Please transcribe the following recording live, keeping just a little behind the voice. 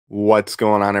What's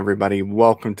going on, everybody?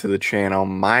 Welcome to the channel.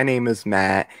 My name is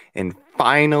Matt, and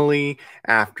finally,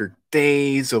 after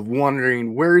days of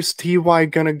wondering, where's TY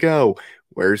gonna go?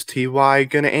 Where's TY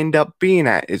gonna end up being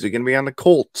at? Is he gonna be on the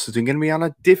Colts? Is he gonna be on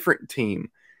a different team?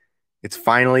 It's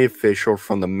finally official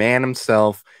from the man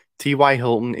himself. T.Y.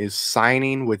 Hilton is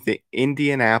signing with the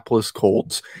Indianapolis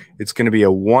Colts. It's going to be a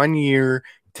 1-year,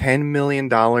 $10 million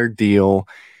deal,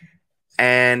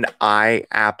 and I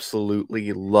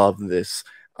absolutely love this.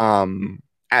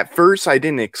 At first, I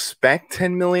didn't expect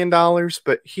 $10 million,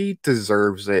 but he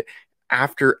deserves it.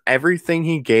 After everything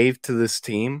he gave to this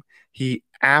team, he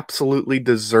absolutely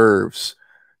deserves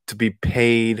to be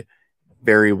paid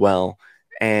very well.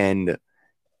 And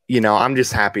I'm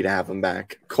just happy to have him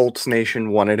back. Colts Nation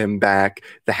wanted him back.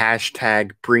 The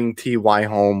hashtag bring TY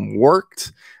home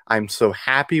worked. I'm so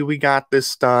happy we got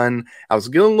this done. I was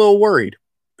getting a little worried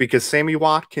because Sammy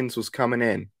Watkins was coming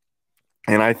in.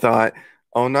 And I thought,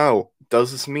 oh no,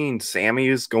 does this mean Sammy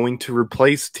is going to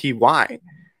replace TY?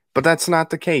 But that's not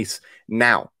the case.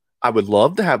 Now, I would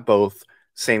love to have both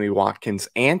Sammy Watkins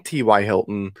and TY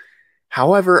Hilton.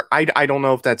 However, I don't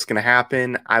know if that's going to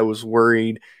happen. I was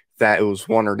worried that it was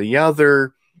one or the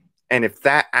other. And if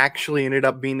that actually ended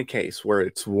up being the case, where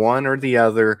it's one or the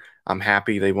other, I'm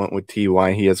happy they went with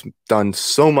TY. He has done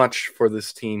so much for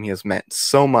this team. He has meant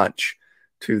so much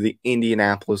to the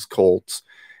Indianapolis Colts.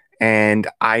 And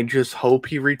I just hope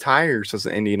he retires as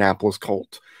an Indianapolis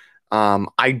Colt.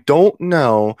 I don't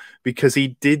know, because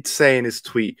he did say in his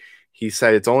tweet, he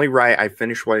said, it's only right I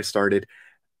finished what I started.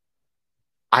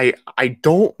 I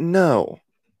don't know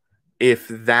if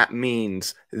that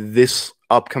means this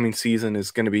upcoming season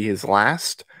is going to be his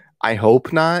last. I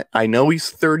hope not. I know he's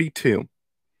 32.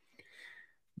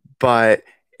 But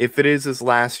if it is his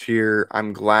last year,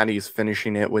 I'm glad he's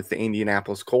finishing it with the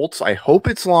Indianapolis Colts. I hope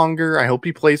it's longer. I hope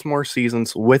he plays more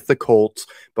seasons with the Colts.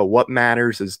 But what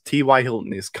matters is T.Y.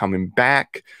 Hilton is coming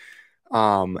back.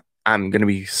 I'm going to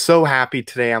be so happy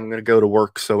today. I'm going to go to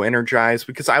work so energized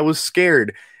because I was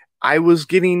scared. I was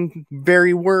getting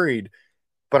very worried.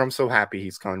 But I'm so happy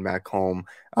he's coming back home.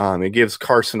 It gives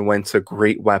Carson Wentz a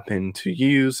great weapon to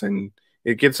use, and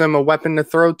it gives him a weapon to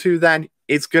throw to that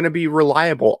it's going to be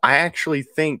reliable. I actually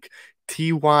think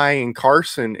T.Y. and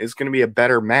Carson is going to be a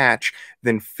better match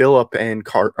than Phillip and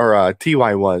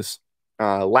T.Y. was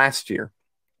last year.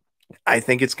 I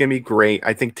think it's going to be great.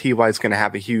 I think T.Y. is going to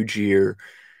have a huge year,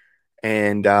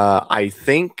 and I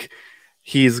think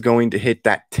he's going to hit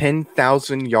that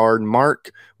 10,000-yard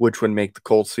mark, which would make the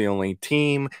Colts the only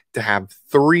team to have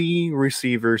 3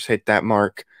 receivers hit that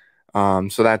mark. So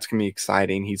that's going to be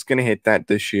exciting. He's going to hit that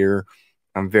this year.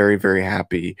 I'm very, very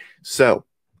happy. So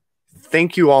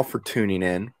thank you all for tuning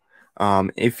in.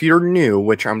 If you're new,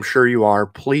 which I'm sure you are,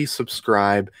 please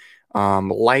subscribe.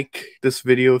 Like this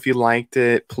video if you liked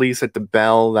it. Please hit the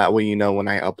bell. That way you know when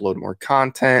I upload more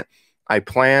content. I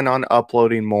plan on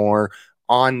uploading more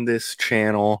on this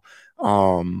channel.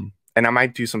 And I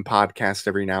might do some podcasts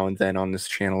every now and then on this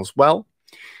channel as well.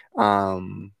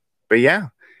 But yeah,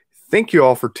 thank you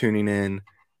all for tuning in.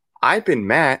 I've been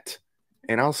Matt,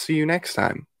 and I'll see you next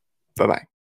time. Bye-bye.